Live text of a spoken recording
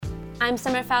I'm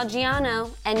Summer Falgiano,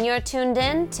 and you're tuned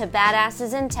in to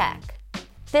Badasses in Tech.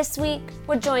 This week,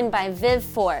 we're joined by Viv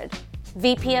Ford,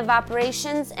 VP of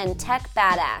Operations and Tech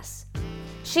Badass.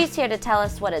 She's here to tell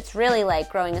us what it's really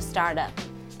like growing a startup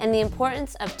and the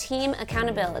importance of team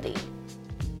accountability.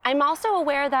 I'm also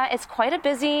aware that it's quite a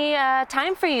busy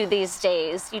time for you these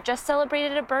days. You just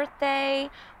celebrated a birthday.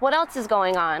 What else is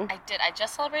going on? I did. I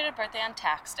just celebrated a birthday on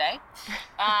tax day.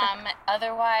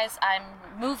 Otherwise, I'm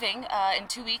moving. In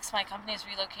 2 weeks, my company is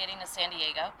relocating to San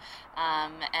Diego.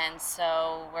 And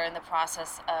so we're in the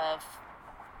process of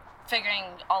figuring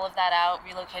all of that out,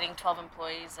 relocating 12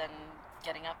 employees and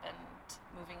getting up and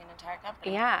moving an entire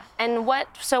company. Yeah. And what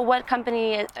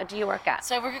company do you work at?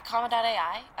 So I work at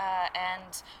Comma.ai,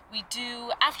 and we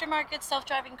do aftermarket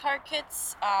self-driving car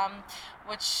kits,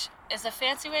 which is a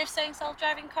fancy way of saying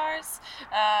self-driving cars.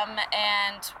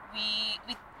 And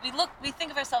we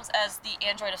think of ourselves as the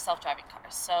Android of self-driving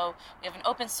cars. So we have an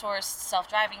open source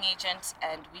self-driving agent,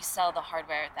 and we sell the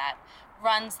hardware that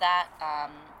runs that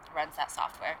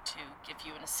software to give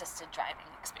you an assisted driving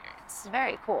experience.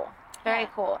 Very cool. Very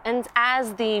cool. And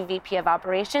as the VP of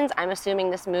Operations, I'm assuming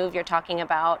this move you're talking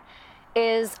about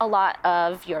is a lot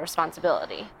of your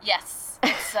responsibility. Yes,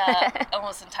 it's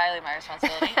almost entirely my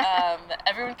responsibility.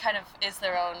 Everyone kind of has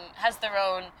their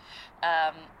own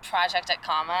project at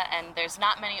Comma, and there's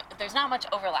not much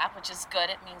overlap, which is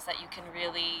good. It means that you can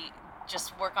really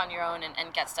just work on your own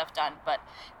and get stuff done, but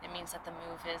it means that the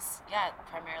move is,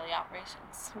 primarily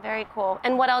operations. Very cool.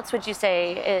 And what else would you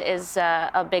say is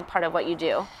a big part of what you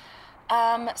do?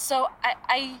 So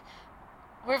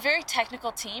we're a very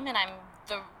technical team, and I'm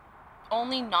the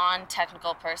only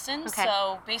non-technical person. Okay.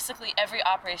 So basically every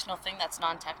operational thing that's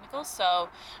non-technical. So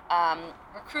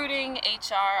recruiting,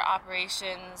 HR,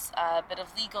 operations, a bit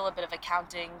of legal, a bit of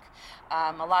accounting,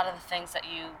 a lot of the things that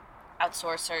you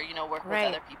outsource or work with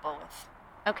other people with.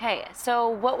 Okay. So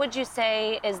what would you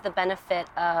say is the benefit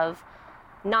of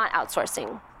not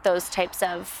outsourcing those types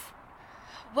of?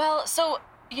 Well, so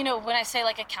when I say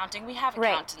like accounting, we have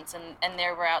accountants and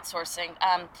there we're outsourcing.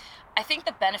 I think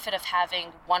the benefit of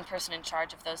having one person in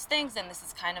charge of those things, and this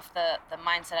is kind of the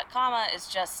mindset at Comma, is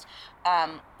just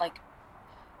like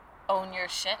own your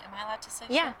shit. Am I allowed to say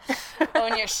shit?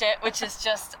 Own your shit, which is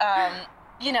just,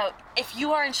 if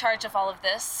you are in charge of all of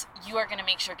this, you are going to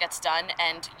make sure it gets done,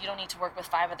 and you don't need to work with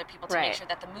 5 other people to make sure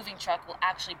that the moving truck will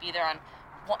actually be there on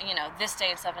this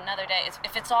day instead of another day.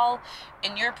 If it's all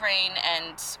in your brain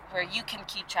and where you can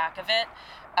keep track of it,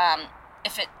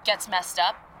 if it gets messed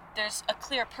up, there's a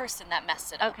clear person that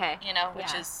messed it up. Okay.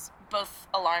 Which is both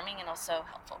alarming and also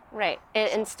helpful. Right.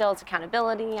 It instills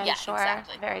accountability, I'm sure.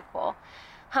 Exactly. Very cool.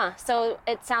 So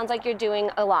it sounds like you're doing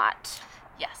a lot.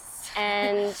 Yes.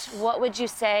 And what would you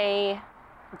say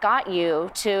got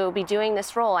you to be doing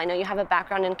this role? I know you have a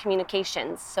background in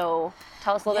communications, so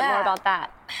tell us a little bit more about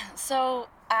that. So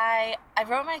I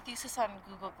wrote my thesis on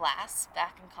Google Glass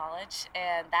back in college,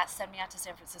 and that sent me out to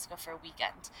San Francisco for a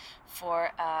weekend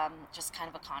for just kind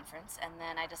of a conference. And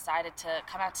then I decided to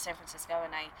come out to San Francisco,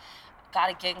 and I got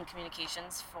a gig in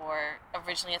communications for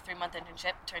originally a 3-month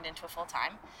internship, turned into a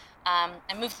full-time.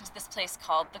 I moved into this place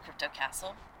called the Crypto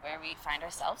Castle, where we find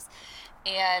ourselves.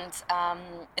 And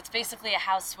it's basically a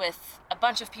house with a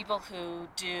bunch of people who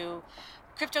do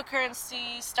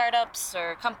cryptocurrency startups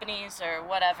or companies or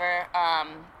whatever,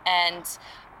 and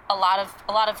a lot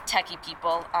of techie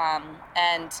people.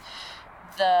 And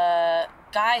the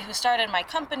guy who started my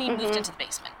company moved into the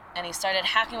basement, and he started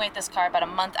hacking away at this car about a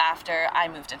month after I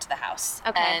moved into the house.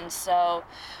 Okay. And so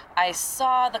I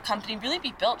saw the company really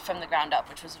be built from the ground up,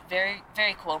 which was very,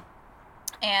 very cool.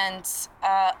 And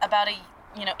about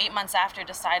 8 months after,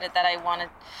 decided that I wanted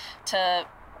to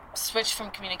switch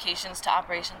from communications to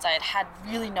operations. I had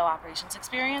really no operations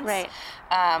experience. Right.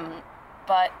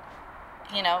 But,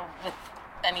 with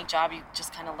any job, you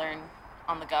just kind of learn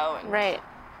on the go and make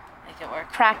it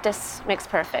work. Practice makes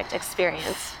perfect.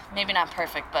 Experience. Maybe not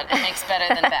perfect, but it makes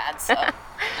better than bad, so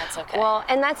that's okay. Well,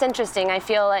 and that's interesting. I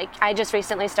feel like I just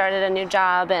recently started a new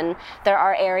job, and there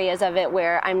are areas of it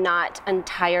where I'm not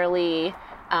entirely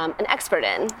an expert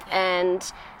in. And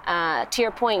to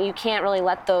your point, you can't really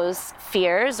let those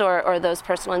fears or those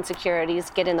personal insecurities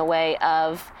get in the way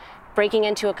of breaking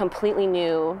into a completely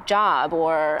new job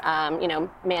or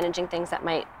managing things that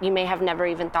you may have never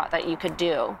even thought that you could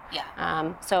do.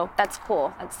 Yeah. So that's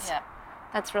cool.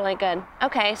 That's really good.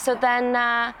 Okay, so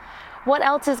then what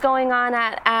else is going on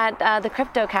at the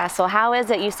Crypto Castle? How is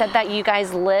it? You said that you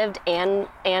guys lived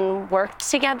and worked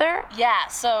together? Yeah,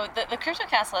 so the Crypto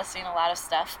Castle has seen a lot of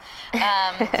stuff.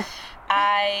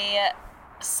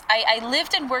 I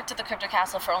lived and worked at the Crypto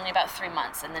Castle for only about 3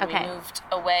 months, and then we moved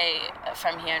away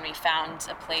from here, and we found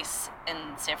a place in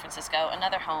San Francisco,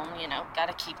 another home. Got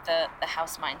to keep the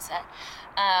house mindset,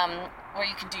 where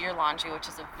you can do your laundry, which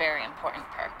is a very important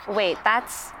perk. Wait, that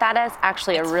is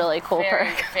actually a really cool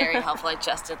perk. Very helpful. I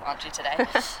just did laundry today.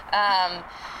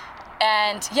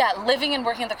 And yeah, living and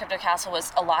working at the Crypto Castle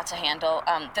was a lot to handle.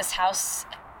 This house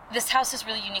is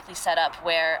really uniquely set up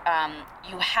where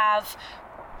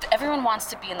everyone wants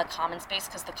to be in the common space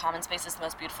because the common space is the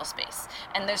most beautiful space.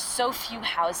 And there's so few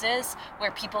houses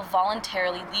where people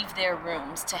voluntarily leave their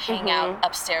rooms to hang out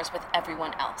upstairs with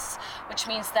everyone else, which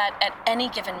means that at any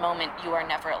given moment, you are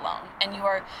never alone. And you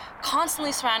are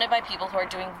constantly surrounded by people who are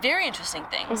doing very interesting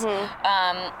things.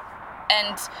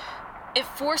 And it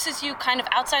forces you kind of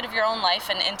outside of your own life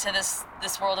and into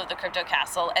this world of the Crypto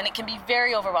Castle. And it can be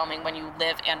very overwhelming when you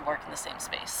live and work in the same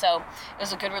space. So it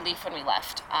was a good relief when we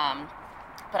left.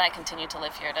 But I continue to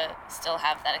live here to still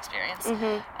have that experience.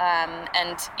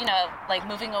 And, like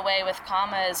moving away with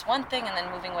Comma is one thing, and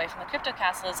then moving away from the Crypto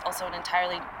Castle is also an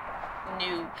entirely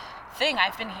new thing.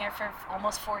 I've been here for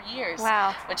almost 4 years.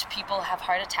 Wow. Which people have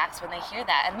heart attacks when they hear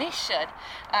that, and they should.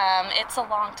 It's a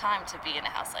long time to be in a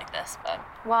house like this. But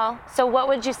well, so what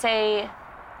would you say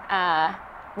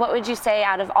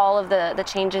out of all of the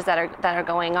changes that are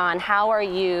going on? How are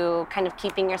you kind of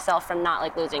keeping yourself from not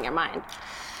like losing your mind?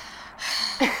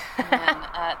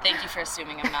 Thank you for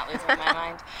assuming I'm not losing my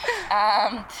mind.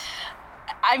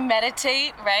 I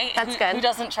meditate, right? That's good. Who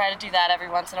doesn't try to do that every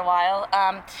once in a while?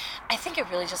 I think it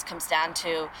really just comes down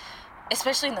to,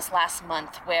 especially in this last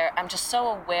month, where I'm just so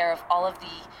aware of all of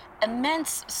the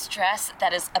immense stress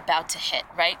that is about to hit,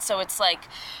 right? So it's like,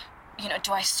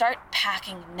 do I start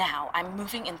packing now? I'm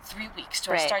moving in 3 weeks.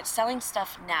 Do I start selling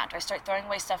stuff now? Do I start throwing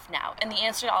away stuff now? And the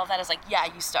answer to all of that is like,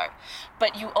 yeah, you start.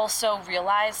 But you also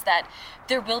realize that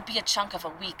there will be a chunk of a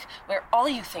week where all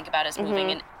you think about is moving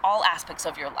in all aspects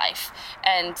of your life.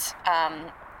 And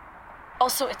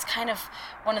also, it's kind of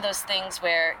one of those things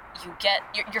where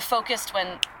you're focused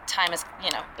when time is,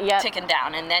 ticking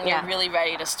down, and then you're really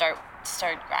ready to start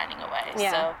grinding away.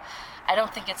 Yeah. So I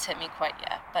don't think it's hit me quite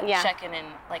yet, but check in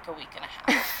like a week and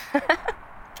a half.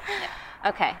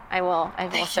 Okay, I will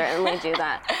certainly do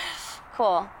that.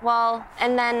 Cool. Well,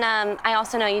 and then I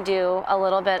also know you do a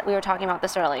little bit, we were talking about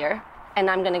this earlier, and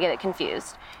I'm going to get it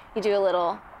confused. You do a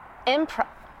little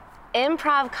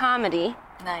improv comedy.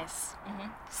 Nice.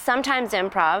 Sometimes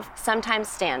improv, sometimes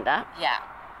stand-up. Yeah.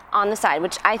 On the side,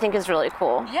 which I think is really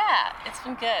cool. Yeah, it's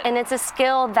been good. And it's a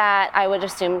skill that I would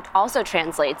assume also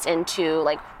translates into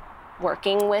like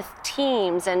working with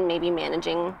teams and maybe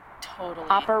managing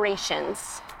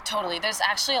operations. Totally. There's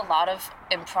actually a lot of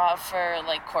improv for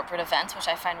like corporate events, which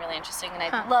I find really interesting, and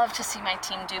I'd love to see my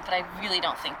team do, but I really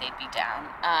don't think they'd be down.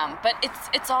 But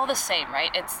it's all the same,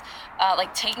 right? It's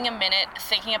like taking a minute,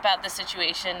 thinking about the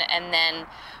situation, and then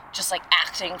just like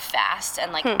acting fast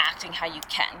and like acting how you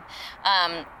can.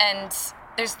 And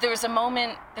there's always a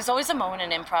moment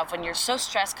in improv when you're so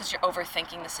stressed because you're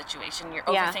overthinking the situation, you're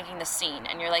overthinking the scene,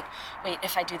 and you're like, wait,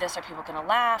 if I do this, are people gonna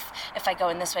laugh? If I go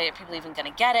in this way, are people even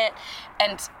gonna get it?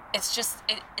 And it's just,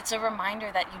 it's a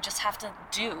reminder that you just have to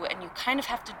do, and you kind of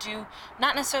have to do,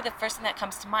 not necessarily the first thing that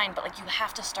comes to mind, but like you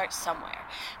have to start somewhere.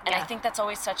 And I think that's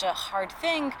always such a hard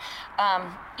thing,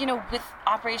 with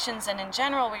operations and in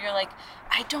general, where you're like,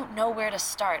 I don't know where to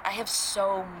start. I have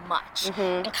so much.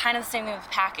 And kind of the same thing with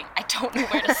packing. I don't know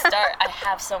where to start. I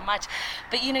have so much.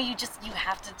 But you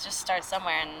have to just start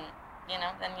somewhere, and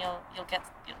then you'll get,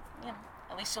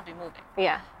 at least you'll be moving.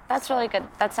 Yeah, that's really good.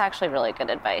 That's actually really good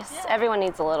advice. Yeah. Everyone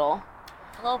needs a little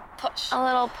push. A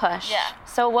little push. Yeah.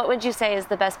 So what would you say is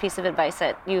the best piece of advice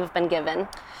that you've been given?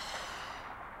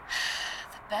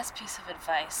 The best piece of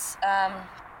advice.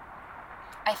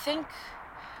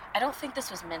 I don't think this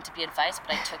was meant to be advice,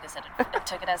 but I took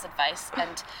it as advice,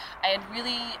 and I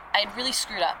had really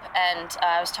screwed up, and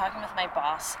I was talking with my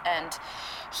boss, and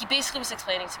he basically was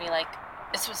explaining to me, like,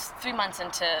 this was 3 months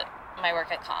into my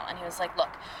work at Com, and he was like,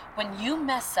 look, when you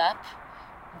mess up,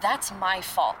 that's my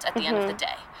fault at the end of the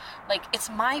day. Like, it's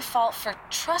my fault for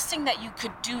trusting that you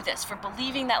could do this, for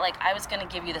believing that, like, I was going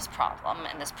to give you this problem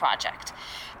and this project.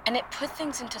 And it put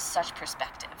things into such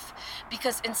perspective.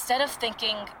 Because instead of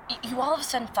thinking, you all of a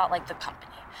sudden thought like the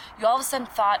company. You all of a sudden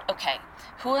thought, okay,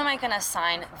 who am I going to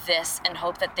assign this and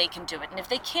hope that they can do it? And if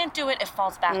they can't do it, it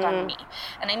falls back on me.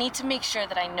 And I need to make sure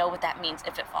that I know what that means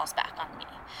if it falls back on me.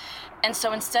 And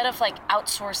so instead of, like,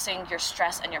 outsourcing your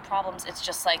stress and your problems, it's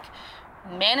just, like,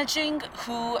 managing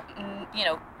who,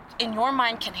 in your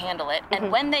mind can handle it,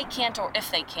 and when they can't or if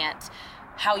they can't,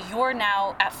 how you're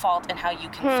now at fault and how you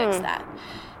can fix that.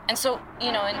 And so,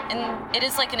 and it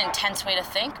is like an intense way to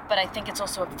think, but I think it's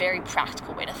also a very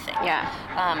practical way to think.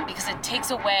 Yeah. Because it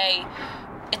takes away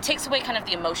kind of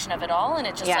the emotion of it all, and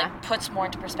it just like puts more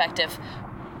into perspective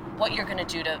what you're going to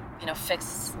do to,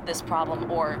 fix this problem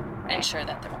or ensure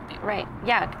that there won't be. Right.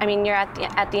 Yeah. I mean, you're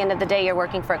at the end of the day, you're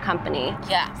working for a company.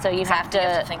 Yeah. So you have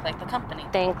to think like the company.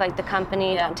 Think like the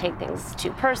company. Yeah. Don't take things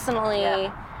too personally.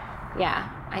 Yeah.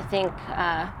 I think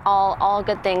all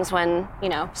good things when,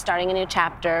 starting a new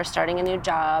chapter, starting a new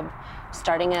job,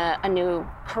 starting a new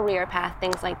career path,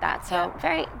 things like that. So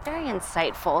very, very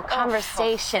insightful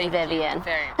conversation, Vivian. You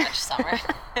very much, Summer.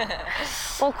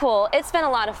 Well, cool. It's been a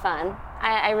lot of fun.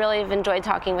 I really have enjoyed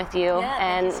talking with you. Yeah,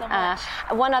 thank you so much.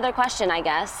 One other question, I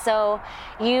guess. So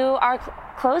you are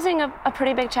closing a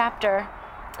pretty big chapter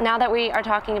now that we are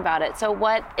talking about it. So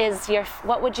what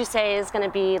would you say is going to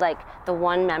be like the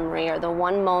one memory or the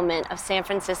one moment of San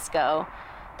Francisco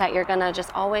that you're going to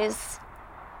just always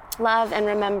love and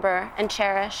remember and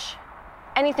cherish?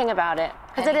 Anything about it,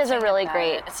 because it is a really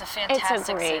great. It's a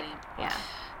fantastic city. Yeah.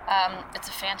 It's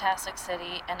a fantastic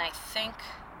city, and I think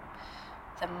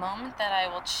the moment that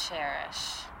I will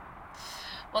cherish.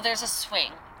 Well, there's a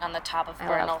swing on the top of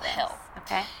Bernal Hill.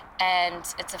 Okay. And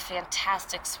it's a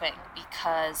fantastic swing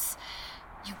because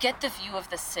you get the view of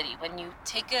the city. When you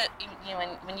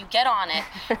when you get on it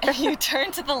and you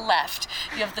turn to the left,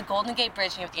 you have the Golden Gate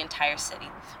Bridge and you have the entire city.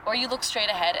 Or you look straight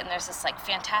ahead and there's this like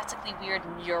fantastically weird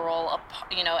mural,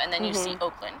 and then you see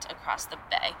Oakland across the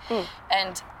bay.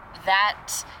 And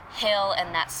that hill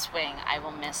and that swing I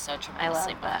will miss so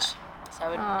tremendously much. So I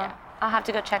would, I'll have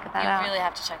to go check that out. You really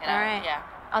have to check it out. All right. Yeah.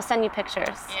 I'll send you pictures.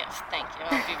 Yeah, thank you.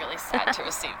 I'll be really sad to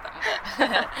receive them.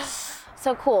 But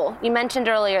So cool. You mentioned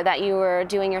earlier that you were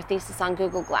doing your thesis on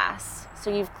Google Glass. So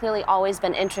you've clearly always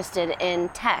been interested in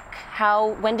tech.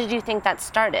 When did you think that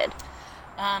started?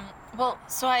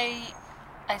 So I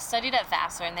studied at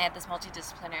Vassar, and they had this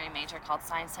multidisciplinary major called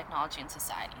Science, Technology, and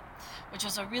Society, which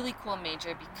was a really cool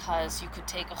major because you could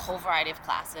take a whole variety of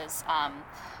classes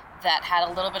that had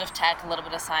a little bit of tech, a little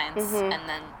bit of science, and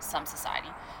then some society.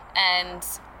 And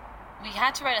we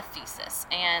had to write a thesis,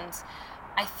 and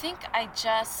I think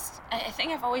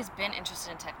I've always been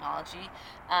interested in technology,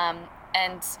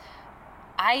 and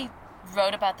I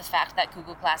wrote about the fact that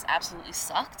Google Glass absolutely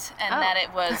sucked, and that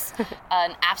it was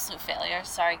an absolute failure.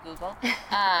 Sorry, Google.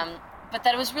 But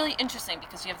that it was really interesting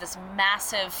because you have this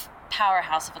massive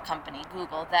powerhouse of a company,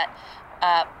 Google, that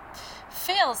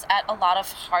fails at a lot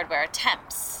of hardware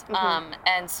attempts.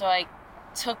 And so I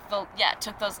took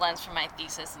those lens from my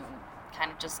thesis and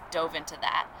kind of just dove into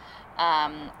that.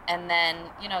 And then,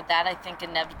 that I think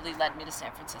inevitably led me to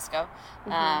San Francisco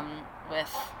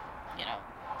with,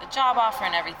 the job offer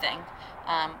and everything.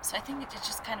 So I think it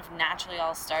just kind of naturally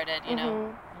all started, in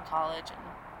college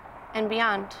and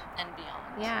beyond. And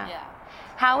beyond. Yeah.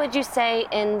 How would you say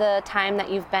in the time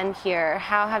that you've been here,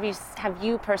 how have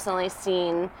you personally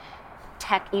seen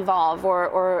tech evolve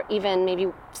or even maybe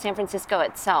San Francisco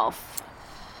itself?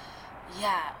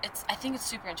 Yeah, I think it's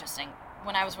super interesting.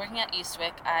 When I was working at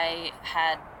Eastwick, I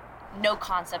had no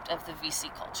concept of the VC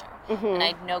culture. And I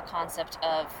had no concept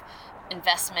of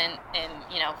investment in,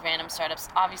 random startups.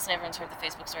 Obviously, everyone's heard the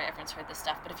Facebook story, everyone's heard this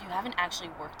stuff, but if you haven't actually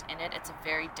worked in it, it's a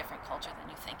very different culture than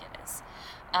you think it is.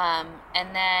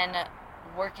 And then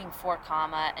working for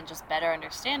Comma and just better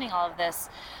understanding all of this,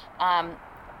 I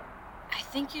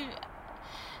think you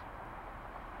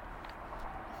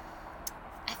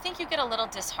get a little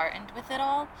disheartened with it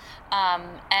all,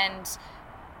 and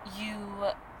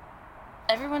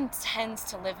everyone tends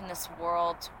to live in this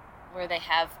world where they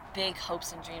have big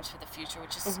hopes and dreams for the future,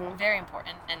 which is very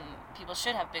important, and people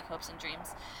should have big hopes and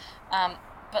dreams.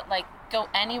 But go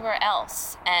anywhere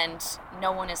else and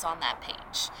no one is on that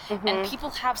page. And people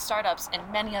have startups in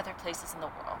many other places in the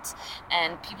world,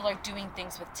 and people are doing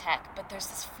things with tech, but there's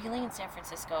this feeling in San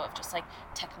Francisco of just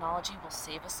technology will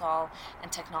save us all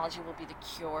and technology will be the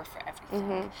cure for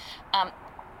everything.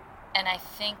 And I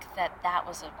think that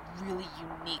was a really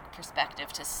unique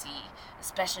perspective to see,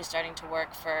 especially starting to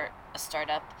work for a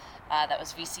startup that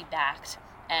was VC backed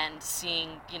and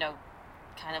seeing,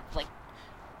 kind of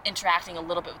interacting a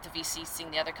little bit with the VC,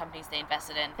 seeing the other companies they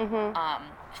invested in, and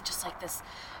just this,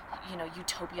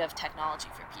 utopia of technology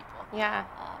for people. Yeah.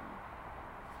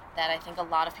 That I think a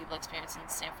lot of people experience in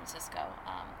San Francisco,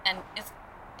 and it's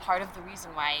part of the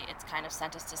reason why it's kind of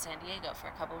sent us to San Diego for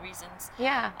a couple of reasons.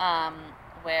 Yeah.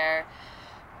 Where,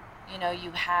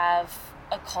 you have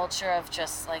a culture of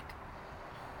just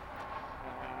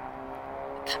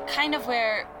kind of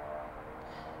where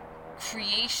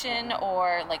creation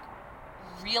or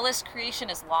realist creation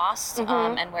is lost,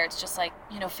 and where it's just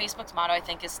Facebook's motto I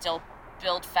think is still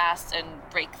build fast and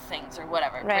break things or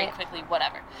whatever, break quickly,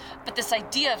 whatever. But this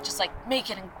idea of just like make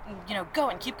it and, you know, go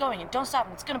and keep going and don't stop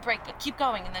and it's going to break, but keep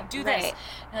going and then do this.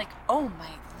 You're like, oh my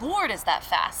Lord, is that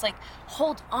fast? Like,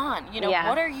 hold on, you know,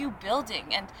 what are you building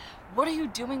and what are you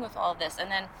doing with all of this? And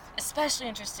then especially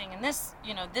interesting in this,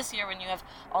 you know, this year when you have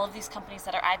all of these companies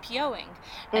that are IPOing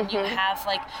and you have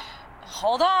like,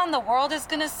 hold on, the world is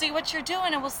going to see what you're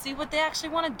doing and we'll see what they actually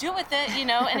want to do with it, you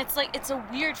know? And it's like, it's a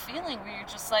weird feeling where you're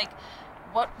just like,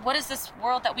 what is this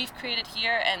world that we've created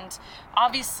here? And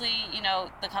obviously, you know,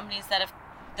 the companies that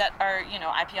are, you know,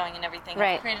 IPOing and everything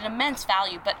have created immense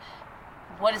value, but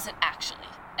what is it actually?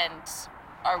 And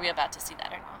are we about to see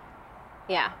that or not?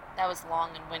 Yeah. That was long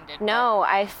and winded. No,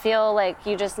 I feel like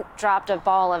you just dropped a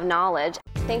ball of knowledge.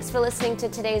 Thanks for listening to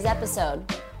today's episode.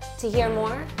 To hear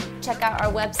more, check out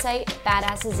our website,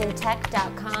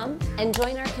 badassesintech.com, and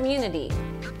join our community.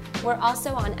 We're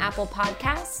also on Apple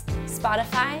Podcasts,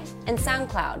 Spotify, and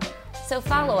SoundCloud, so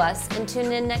follow us and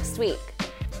tune in next week.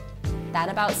 That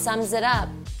about sums it up.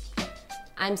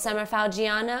 I'm Summer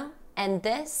Falgiano, and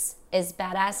this is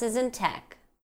Badasses in Tech.